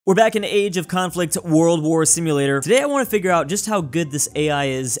We're back in Age of Conflict World War Simulator. Today I want to figure out just how good this AI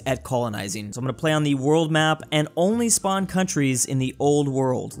is at colonizing. So I'm going to play on the world map and only spawn countries in the old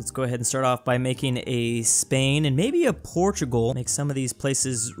world. Let's go ahead and start off by making a Spain and maybe a Portugal. Make some of these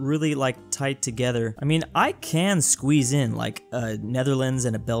places really tight together. I mean, I can squeeze in like a Netherlands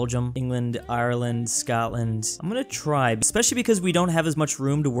and a Belgium, England, Ireland, Scotland. I'm going to try, especially because we don't have as much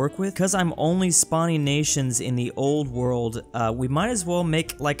room to work with. Because I'm only spawning nations in the old world, we might as well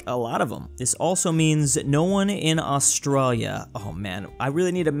make like a lot of them. This also means no one in Australia. Oh man, I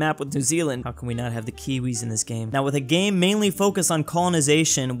really need a map with New Zealand. How can we not have the Kiwis in this game? Now with a game mainly focused on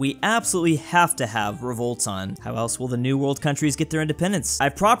colonization, we absolutely have to have revolts on. How else will the new world countries get their independence?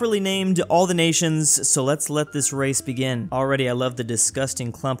 I've properly named all the nations, so let's let this race begin. Already I love the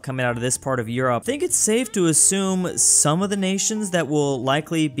disgusting clump coming out of this part of Europe. I think it's safe to assume some of the nations that will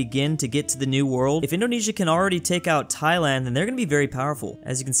likely begin to get to the new world. If Indonesia can already take out Thailand, then they're going to be very powerful.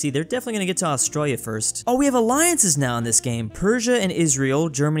 As you can see, they're definitely going to get to Australia first. Oh, we have alliances now in this game. Persia and Israel,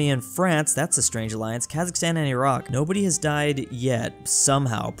 Germany and France. That's a strange alliance. Kazakhstan and Iraq. Nobody has died yet,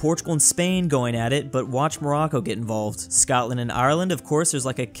 somehow. Portugal and Spain going at it, but watch Morocco get involved. Scotland and Ireland, of course, there's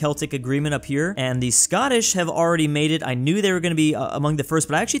like a Celtic agreement up here. And the Scottish have already made it. I knew they were going to be among the first,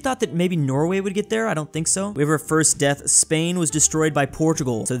 but I actually thought that maybe Norway would get there. I don't think so. We have our first death. Spain was destroyed by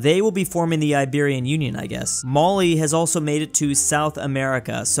Portugal, so they will be forming the Iberian Union, I guess. Mali has also made it to South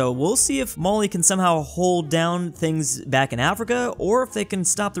America, so we'll see if Mali can somehow hold down things back in Africa, or if they can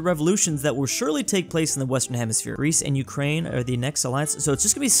stop the revolutions that will surely take place in the Western Hemisphere. Greece and Ukraine are the next alliance, so it's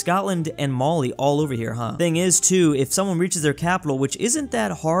just gonna be Scotland and Mali all over here, huh? Thing is, too, if someone reaches their capital, which isn't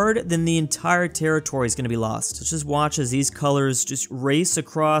that hard, then the entire territory is gonna be lost. Let's just watch as these colors just race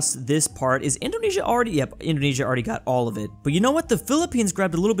across this part. Is Indonesia already? Yep, Indonesia already got all of it. But you know what? The Philippines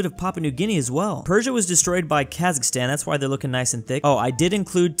grabbed a little bit of Papua New Guinea as well. Persia was destroyed by Kazakhstan, that's why they're looking nice and thick. Oh, I did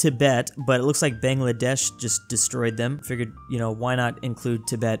include Tibet, but it looks like Bangladesh just destroyed them. Figured, you know, why not include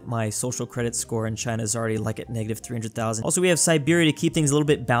Tibet? My social credit score in China is already like at negative 300,000. Also, we have Siberia to keep things a little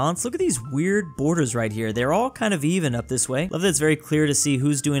bit balanced. Look at these weird borders right here. They're all kind of even up this way. Love that it's very clear to see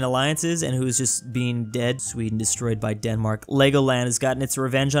who's doing alliances and who's just being dead. Sweden destroyed by Denmark. Legoland has gotten its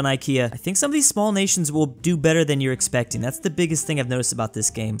revenge on IKEA. I think some of these small nations will do better than you're expecting. That's the biggest thing I've noticed about this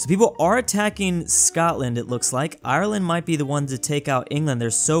game. So people are attacking Scotland, it looks like. Ireland might be the one to take out England. They're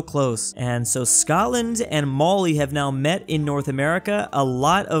so close. And so Scotland and Mali have now met in North America. A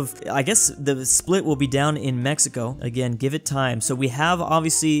lot of, I guess the split will be down in Mexico. Again, give it time. So we have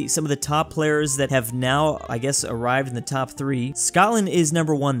obviously some of the top players that have now, I guess, arrived in the top 3. Scotland is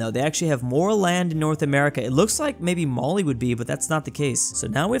number 1 though. They actually have more land in North America. It looks like maybe Mali would be, but that's not the case. So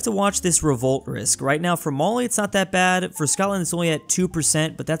now we have to watch this revolt risk. Right now for Mali, it's not that bad. For Scotland, it's only at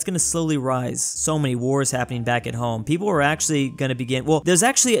 2%, but that's going to slowly rise. So many wars happening back at home. People are actually going to begin, well, there's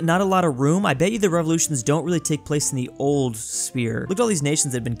actually not a lot of room. I bet you the revolutions don't really take place in the old sphere. Look at all these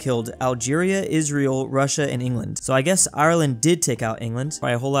nations that have been killed. Algeria, Israel, Russia, and England. So I guess Ireland did take out England.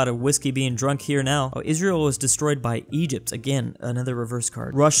 Probably a whole lot of whiskey being drunk here now. Oh, Israel was destroyed by Egypt. Again, another reverse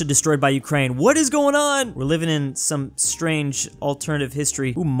card. Russia destroyed by Ukraine. What is going on? We're living in some strange alternative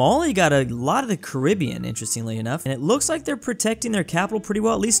history. Ooh, Mali got a lot of the Caribbean, interestingly enough. And it looks like they're protecting their capital pretty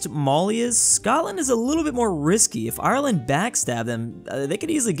well. At least Mali is. Scotland is a little bit more risky. If Ireland backstab them, they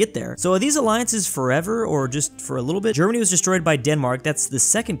could easily get there. So are these alliances forever or just for a little bit? Germany was destroyed by Denmark. That's the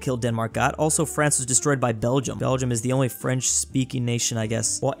second kill Denmark got. Also, France was destroyed by Belgium. Belgium is the only French-speaking nation, I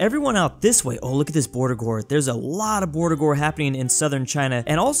guess. Well, everyone out this way. Oh, look at this border gore. There's a lot of border gore happening in southern China.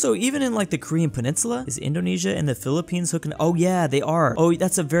 And also, even in like the Korean Peninsula. Is Indonesia and the Philippines hooking? Oh, yeah, they are. Oh,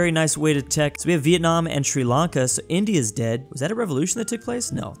 that's a very nice way to check. So we have Vietnam and Sri Lanka. So India's dead. Was that a revolution that took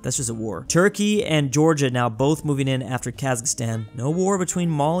place? No, that's just a war. Turkey and Georgia now both moving in after Kazakhstan. No war between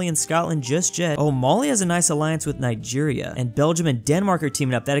Mali and Scotland just yet. Oh, Mali has a nice alliance with Nigeria. And Belgium and Denmark are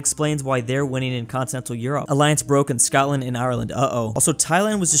teaming up. That explains why they're winning in continental Europe. Alliance broken. Scotland and Ireland. Uh-oh. Also,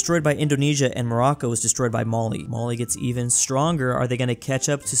 Thailand was destroyed by Indonesia and Morocco was destroyed by Mali. Mali gets even stronger. Are they going to catch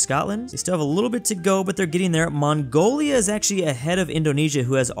up to Scotland? They still have a little bit to go, but they're getting there. Mongolia is actually ahead of Indonesia,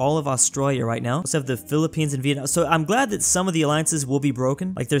 who has all of Australia right now. Let's have the Philippines and Vietnam. So I'm glad that some of the alliances will be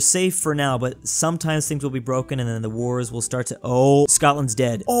broken. Like, they're safe for now, but sometimes things will be broken and then the wars will start to... Oh, Scotland's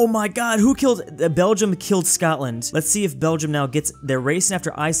dead. Oh my god, who killed... Belgium killed Scotland. Let's see if Belgium now gets... They're racing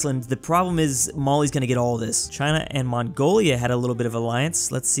after Iceland. The problem is Mali's gonna get all of this. China and Mongolia had a little bit of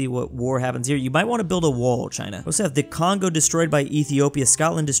alliance. Let's see what war happens here. You might want to build a wall, China. We also have the Congo destroyed by Ethiopia,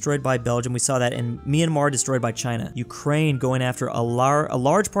 Scotland destroyed by Belgium. We saw that, and Myanmar destroyed by China. Ukraine going after a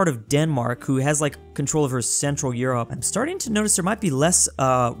large part of Denmark, who has like control over Central Europe. I'm starting to notice there might be less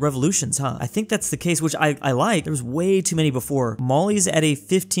revolutions, huh? I think that's the case, which I like. There was way too many before. Mali's at a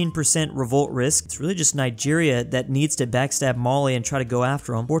 15% revolt risk. It's really just Nigeria that needs to backstab Mali and try to go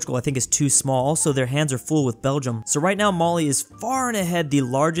after them. Portugal, I think, is too small. Also, their hands are full with Belgium. So right now, Mali is far and ahead the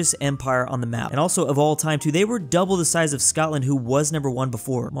largest empire on the map. And also, of all time, too, they were double the size of Scotland, who was #1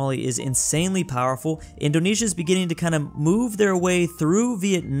 before. Mali is insanely powerful. Indonesia is beginning to kind of move their way through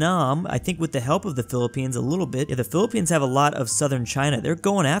Vietnam, I think with the help of the Philippines a little bit. Yeah, the Philippines have a lot of southern China. They're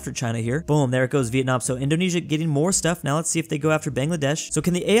going after China here. Boom, there it goes, Vietnam. So Indonesia getting more stuff. Now let's see if they go after Bangladesh. So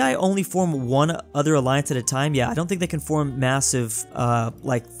can the AI only form one other alliance at a time? Yeah, I don't think they can form massive,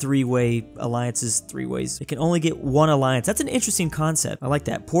 like three-way alliances, three ways. They can only get one alliance. That's an interesting concept. I like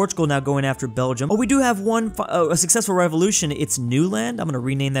that. Portugal now going after Belgium. Oh, we do have one, a successful revolution. It's Newland. I'm going to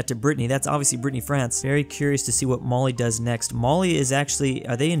rename that to Brittany. That's obviously Brittany, France. Very curious to see what Mali does next. Mali is actually,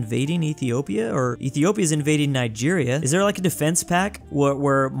 are they invading Ethiopia? Or Ethiopia is invading Nigeria? Is there like a defense pack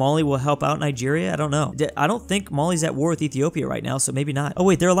where Mali will help out Nigeria? I don't know. I don't think Mali's at war with Ethiopia right now, so maybe not. Oh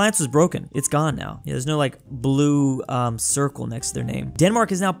wait, their alliance was broken. It's gone now. Yeah, there's no like blue circle next to their name.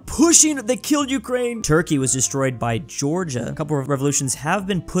 Denmark is now pushing. They killed Ukraine. Turkey was destroyed by Georgia. A couple of revolutions have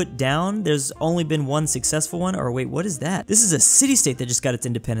been put down. There's only been one successful one. Or wait, what is that? This is a city-state that just got its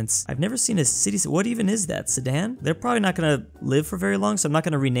independence. I've never seen a city-state. What even is that? Sudan? They're probably not going to live for very long, so I'm not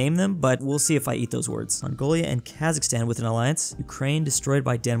going to rename them, but we'll see if I eat those words. Mongolia and Kazakhstan with an alliance. Ukraine destroyed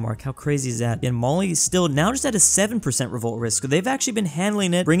by Denmark. How crazy is that? And Mali is still now just at a 7% revolt risk. So they've actually been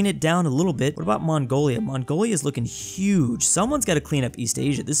handling it, bringing it down a little bit. What about Mongolia? Mongolia is looking huge. Someone's got to clean up East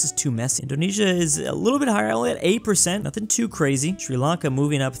Asia. This is too messy. Indonesia is a little bit higher, only at 8%. Nothing too crazy. Sri Lanka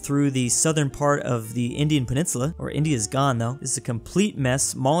moving up through the southern part of the Indian Peninsula, or India's gone though. This is a complete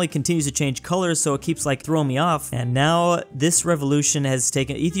mess. Mali continues to change colors, so it keeps like throwing me off. And now this revolution has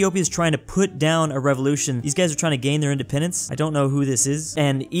taken, Ethiopia is trying to put down a revolution. These guys are trying to gain their independence. I don't know who this is.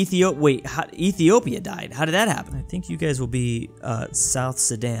 And Ethiopia died. How did that happen? I think you guys will be South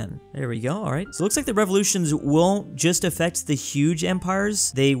Sudan. There we go. All right. So it looks like the revolutions won't just affect the huge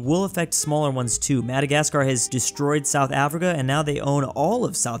empires. They will affect smaller ones too. Madagascar has destroyed South Africa, and now they own all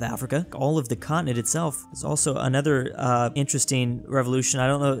of South Africa, all of the continent itself. There's also another interesting revolution. I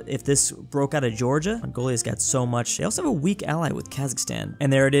don't know if this broke out of Georgia. Mongolia's got so much. They also have a weak ally with Kazakhstan.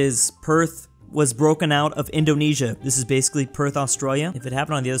 And there it is. Perth was broken out of Indonesia. This is basically Perth, Australia. If it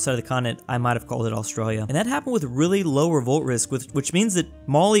happened on the other side of the continent, I might have called it Australia. And that happened with really low revolt risk, which means that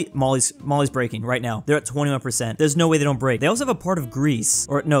Mali's breaking right now. They're at 21%. There's no way they don't break. They also have a part of Greece,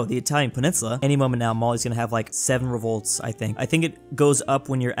 or no, the Italian peninsula. Any moment now, Mali's gonna have like 7 revolts, I think. I think it goes up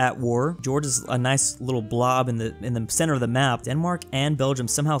when you're at war. Georgia's a nice little blob in the center of the map. Denmark and Belgium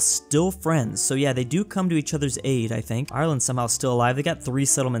somehow still friends. So yeah, they do come to each other's aid, I think. Ireland's somehow still alive. They got 3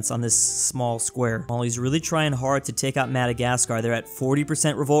 settlements on this small square. Mali's really trying hard to take out Madagascar. They're at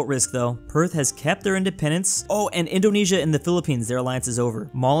 40% revolt risk though. Perth has kept their independence. Oh, and Indonesia and the Philippines, their alliance is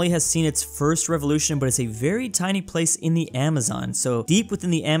over. Mali has seen its first revolution, but it's a very tiny place in the Amazon. So deep within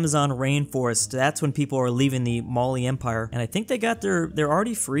the Amazon rainforest, that's when people are leaving the Mali Empire. And I think they're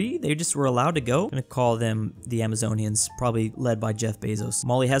already free. They just were allowed to go. I'm gonna call them the Amazonians, probably led by Jeff Bezos.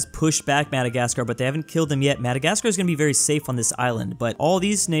 Mali has pushed back Madagascar, but they haven't killed them yet. Madagascar is gonna be very safe on this island, but all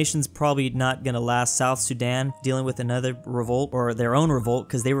these nations probably not gonna last. South Sudan dealing with another revolt, or their own revolt,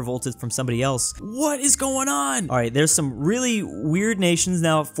 because they revolted from somebody else. What is going on? All right, there's some really weird nations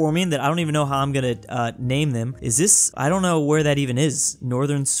now forming that I don't even know how I'm gonna name them. Is this, I don't know where that even is.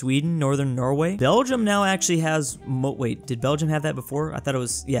 Northern Sweden, Northern Norway. Belgium now actually has, wait, did Belgium have that before? I thought it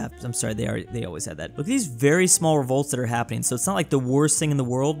was, yeah, I'm sorry, they always had that. Look at these very small revolts that are happening. So it's not like the worst thing in the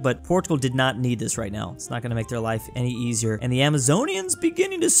world, but Portugal did not need this right now. It's not gonna make their life any easier. And the Amazonians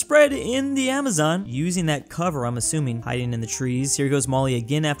beginning to spread in the Amazon, using that cover, I'm assuming, hiding in the trees. Here goes Mali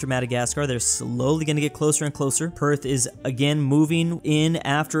again after Madagascar. They're slowly going to get closer and closer. Perth is again moving in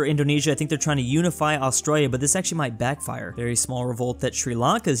after Indonesia. I think they're trying to unify Australia, but this actually might backfire. Very small revolt that Sri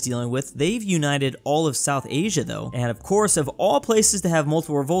Lanka is dealing with. They've united all of South Asia though. And of course, of all places to have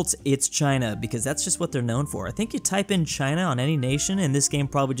multiple revolts, it's China, because that's just what they're known for. I think you type in China on any nation and this game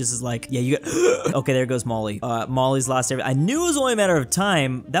probably just is like, yeah, you got okay, there goes Mali. Mali's lost everything. I knew it was only a matter of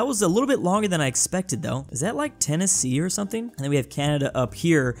time. That was a little bit longer than I expected though. Is that like Tennessee or something? And then we have Canada up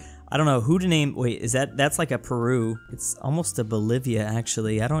here. I don't know who to name. Wait, is that's like a Peru? It's almost a Bolivia,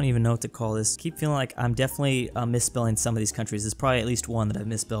 actually. I don't even know what to call this. Keep feeling like I'm definitely misspelling some of these countries. There's probably at least one that I've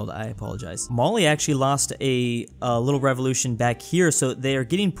misspelled. I apologize. Mali actually lost a little revolution back here, so they are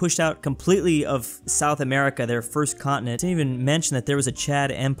getting pushed out completely of South America, their first continent. Didn't even mention that there was a Chad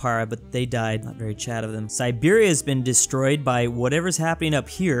Empire, but they died. Not very Chad of them. Siberia has been destroyed by whatever's happening up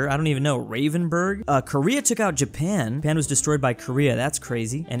here. I don't even know. Ravenburg. Korea took out Japan. Japan was destroyed by Korea. That's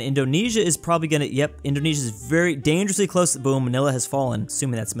crazy. And Indonesia Indonesia is probably gonna, yep, Indonesia is very dangerously close. Boom, Manila has fallen.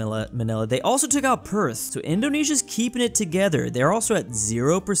 Assuming that's Manila. They also took out Perth, so Indonesia's keeping it together. They're also at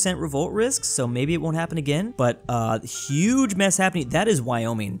 0% revolt risk, so maybe it won't happen again, but huge mess happening. That is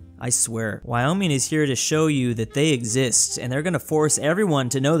Wyoming. I swear. Wyoming is here to show you that they exist, and they're gonna force everyone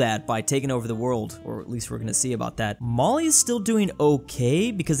to know that by taking over the world, or at least we're gonna see about that. Mali is still doing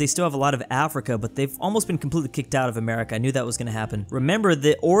okay because they still have a lot of Africa, but they've almost been completely kicked out of America. I knew that was gonna happen. Remember,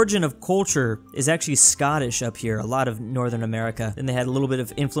 the origin of culture is actually Scottish up here, a lot of Northern America. Then they had a little bit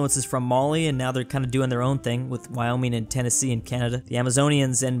of influences from Mali, and now they're kind of doing their own thing with Wyoming and Tennessee and Canada. The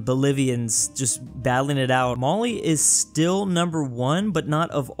Amazonians and Bolivians just battling it out. Mali is still #1, but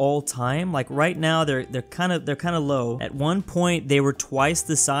not of all time. Like right now they're kind of low. At one point they were twice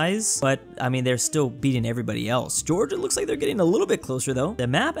the size, but I mean they're still beating everybody else. Georgia looks like they're getting a little bit closer though. The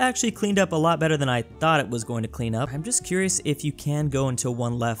map actually cleaned up a lot better than I thought it was going to clean up. I'm just curious if you can go until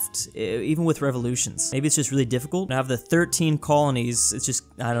one left, even with revolutions. Maybe it's just really difficult. I have the 13 colonies. It's just,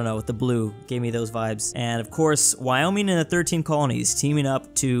 I don't know, with the blue gave me those vibes. And of course Wyoming and the 13 colonies teaming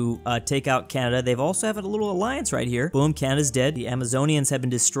up to take out Canada. They've also have a little alliance right here. Boom, Canada's dead. The Amazonians have been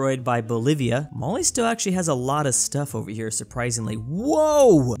destroyed by Bolivia. Mali still actually has a lot of stuff over here, surprisingly.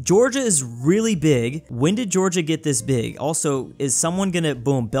 Whoa! Georgia is really big. When did Georgia get this big? Also, is someone gonna,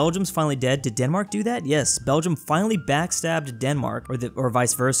 boom, Belgium's finally dead. Did Denmark do that? Yes, Belgium finally backstabbed Denmark, or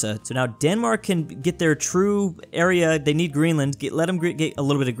vice versa. So now Denmark can get their true area. They need Greenland. Let them get a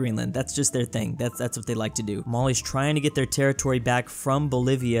little bit of Greenland. That's just their thing. That's what they like to do. Mali's trying to get their territory back from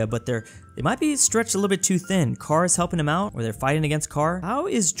Bolivia, but they might be stretched a little bit too thin. Carr is helping them out, or they're fighting against Carr. How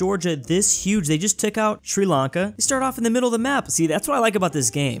is Georgia this huge? They just took out Sri Lanka. They start off in the middle of the map. See, that's what I like about this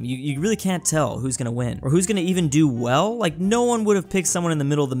game. You really can't tell who's gonna win, or who's gonna even do well. Like, no one would have picked someone in the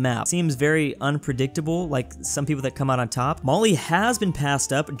middle of the map. Seems very unpredictable, like some people that come out on top. Mali has been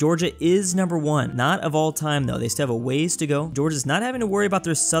passed up. Georgia is #1. Not of all time, though. They still have a ways to go. Georgia's not having to worry about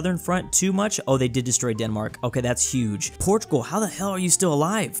their southern front too much. Oh, they did destroy Denmark. Okay, that's huge. Portugal, how the hell are you still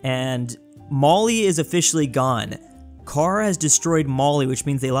alive? And Mali is officially gone. Carr has destroyed Mali, which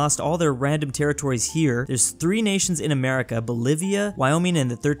means they lost all their random territories here. There's 3 nations in America: Bolivia, Wyoming,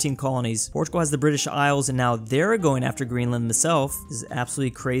 and the 13 colonies. Portugal has the British Isles, and now they're going after Greenland themselves. This is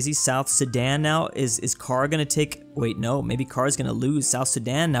absolutely crazy. South Sudan now, is Carr gonna take... Wait, no, maybe Carr's gonna lose. South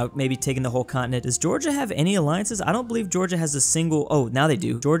Sudan now maybe taking the whole continent. Does Georgia have any alliances? I don't believe Georgia has a single... Oh, now they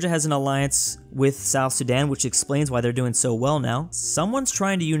do. Georgia has an alliance with South Sudan, which explains why they're doing so well now. Someone's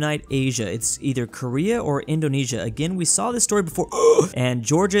trying to unite Asia. It's either Korea or Indonesia. Again, we saw this story before. And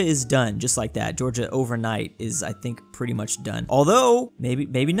Georgia is done, just like that. Georgia overnight is, I think, pretty much done. Although,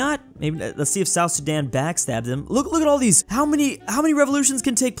 maybe not. Maybe let's see if South Sudan backstabs them. Look at all these. How many revolutions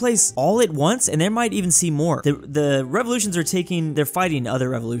can take place all at once? And there might even see more. The revolutions they're fighting other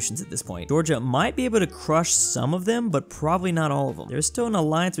revolutions at this point. Georgia might be able to crush some of them, but probably not all of them. There's still an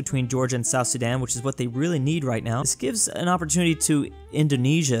alliance between Georgia and South Sudan, which is what they really need right now. This gives an opportunity to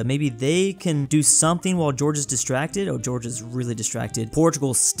Indonesia. Maybe they can do something while Georgia's distracted. Oh, Georgia's really distracted.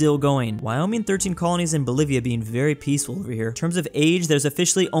 Portugal's still going. Wyoming, 13 colonies, and Bolivia being very peaceful over here. In terms of age, there's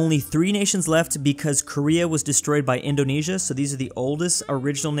officially only 3 nations left because Korea was destroyed by Indonesia. So these are the oldest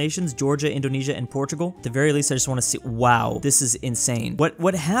original nations: Georgia, Indonesia, and Portugal. At the very least, I just want to see... Wow, this is insane.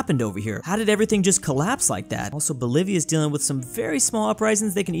 What happened over here? How did everything just collapse like that? Also, Bolivia is dealing with some very small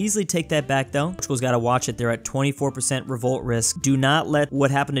uprisings. They can easily take that back, though. Portugal's got to watch it. They're at 24% revolt risk. Do not let what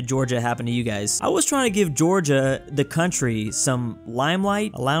happened to Georgia happen to you guys. I was trying to give Georgia, the country, some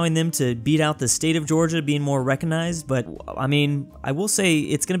limelight, allowing them to beat out the state of Georgia, being more recognized, but I mean, I will say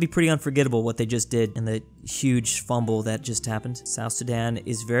it's going to be pretty unforgettable what they just did and the huge fumble that just happened. South Sudan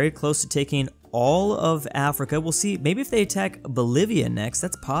is very close to taking all of Africa. We'll see. Maybe if they attack Bolivia next,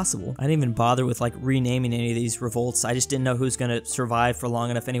 that's possible. I didn't even bother with like renaming any of these revolts. I just didn't know who's gonna survive for long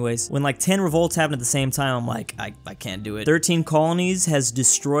enough anyways. When like 10 revolts happen at the same time, I'm like, I can't do it. 13 colonies has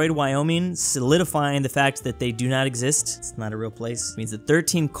destroyed Wyoming, solidifying the fact that they do not exist. It's not a real place. It means that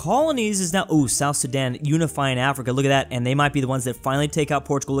 13 colonies is now, ooh, South Sudan unifying Africa. Look at that. And they might be the ones that finally take out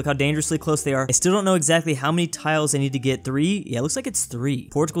Portugal. Look how dangerously close they are. I still don't know exactly how many tiles they need to get. 3? Yeah, it looks like it's 3.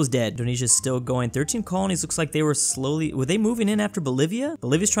 Portugal's dead. Indonesia's still going. 13 colonies looks like they were slowly... Were they moving in after Bolivia?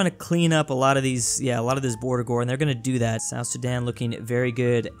 Bolivia's trying to clean up a lot of these... Yeah, a lot of this border gore, and they're going to do that. South Sudan looking very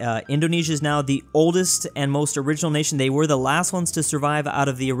good. Indonesia is now the oldest and most original nation. They were the last ones to survive out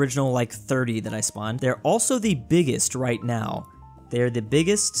of the original, like, 30 that I spawned. They're also the biggest right now. They're the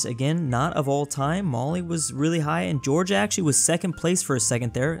biggest, again, not of all time. Mali was really high, and Georgia actually was second place for a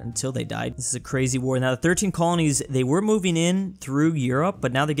second there until they died. This is a crazy war. Now, the 13 colonies, they were moving in through Europe,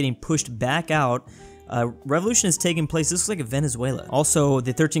 but now they're getting pushed back out Revolution is taking place. This looks like a Venezuela. Also,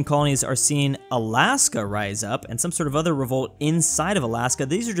 the 13 colonies are seeing Alaska rise up and some sort of other revolt inside of Alaska.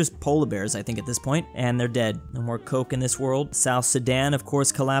 These are just polar bears, I think, at this point, and they're dead. No more coke in this world. South Sudan, of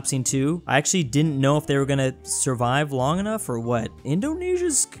course, collapsing too. I actually didn't know if they were gonna survive long enough or what.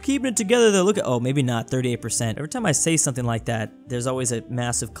 Indonesia's keeping it together though. Look at, oh, maybe not, 38%. Every time I say something like that, there's always a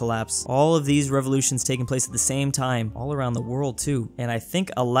massive collapse. All of these revolutions taking place at the same time, all around the world too. And I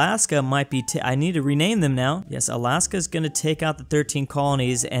think Alaska might be, I need to rename them now. Yes, Alaska's gonna take out the 13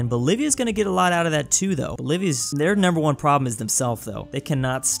 colonies, and Bolivia's gonna get a lot out of that too though. Bolivia's, their #1 problem is themselves though. They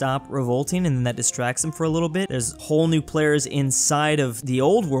cannot stop revolting, and then that distracts them for a little bit. There's whole new players inside of the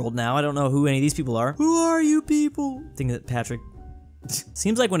old world now. I don't know who any of these people are. Who are you people? I think that Patrick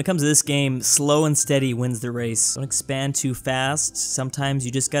seems like when it comes to this game, slow and steady wins the race. Don't expand too fast. Sometimes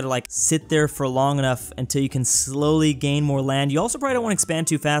you just gotta like sit there for long enough until you can slowly gain more land. You also probably don't want to expand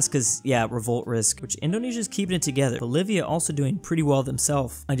too fast because, yeah, revolt risk, which Indonesia's keeping it together. Bolivia also doing pretty well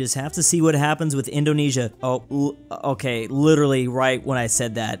themselves. I just have to see what happens with Indonesia. Oh, okay, literally right when I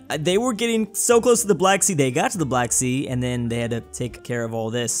said that. They were getting so close to the Black Sea, they got to the Black Sea, and then they had to take care of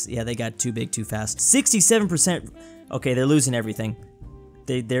all this. Yeah, they got too big too fast. 67%. Okay, they're losing everything.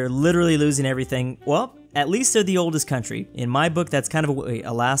 They're literally losing everything. Well, at least they're the oldest country. In my book, that's kind of a way.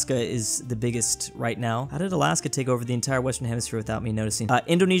 Alaska is the biggest right now. How did Alaska take over the entire Western Hemisphere without me noticing?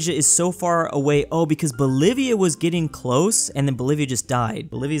 Indonesia is so far away. Oh, because Bolivia was getting close, and then Bolivia just died.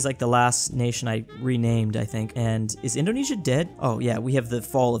 Bolivia's like the last nation I renamed, I think. And is Indonesia dead? Oh, yeah, we have the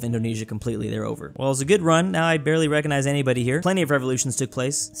fall of Indonesia completely. They're over. Well, it was a good run. Now I barely recognize anybody here. Plenty of revolutions took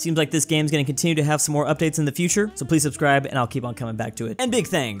place. Seems like this game's going to continue to have some more updates in the future, so please subscribe, and I'll keep on coming back to it. And big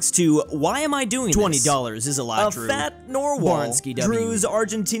thanks to Why Am I Doing This? $20 is a lot, Drew. Fat Norwal, Drew's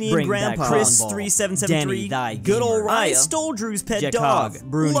Argentinian grandpa, Chris 3773, good ol' I stole Drew's pet dog,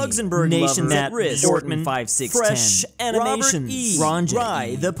 Luxembourg Nation Matt Risk, Ortman 5610, Fresh Animations, Ron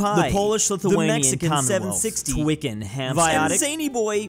Rye, the Pie, the Polish Lithuanian, the Mexican 760, Twicken, Hamsonic, Zany Boy,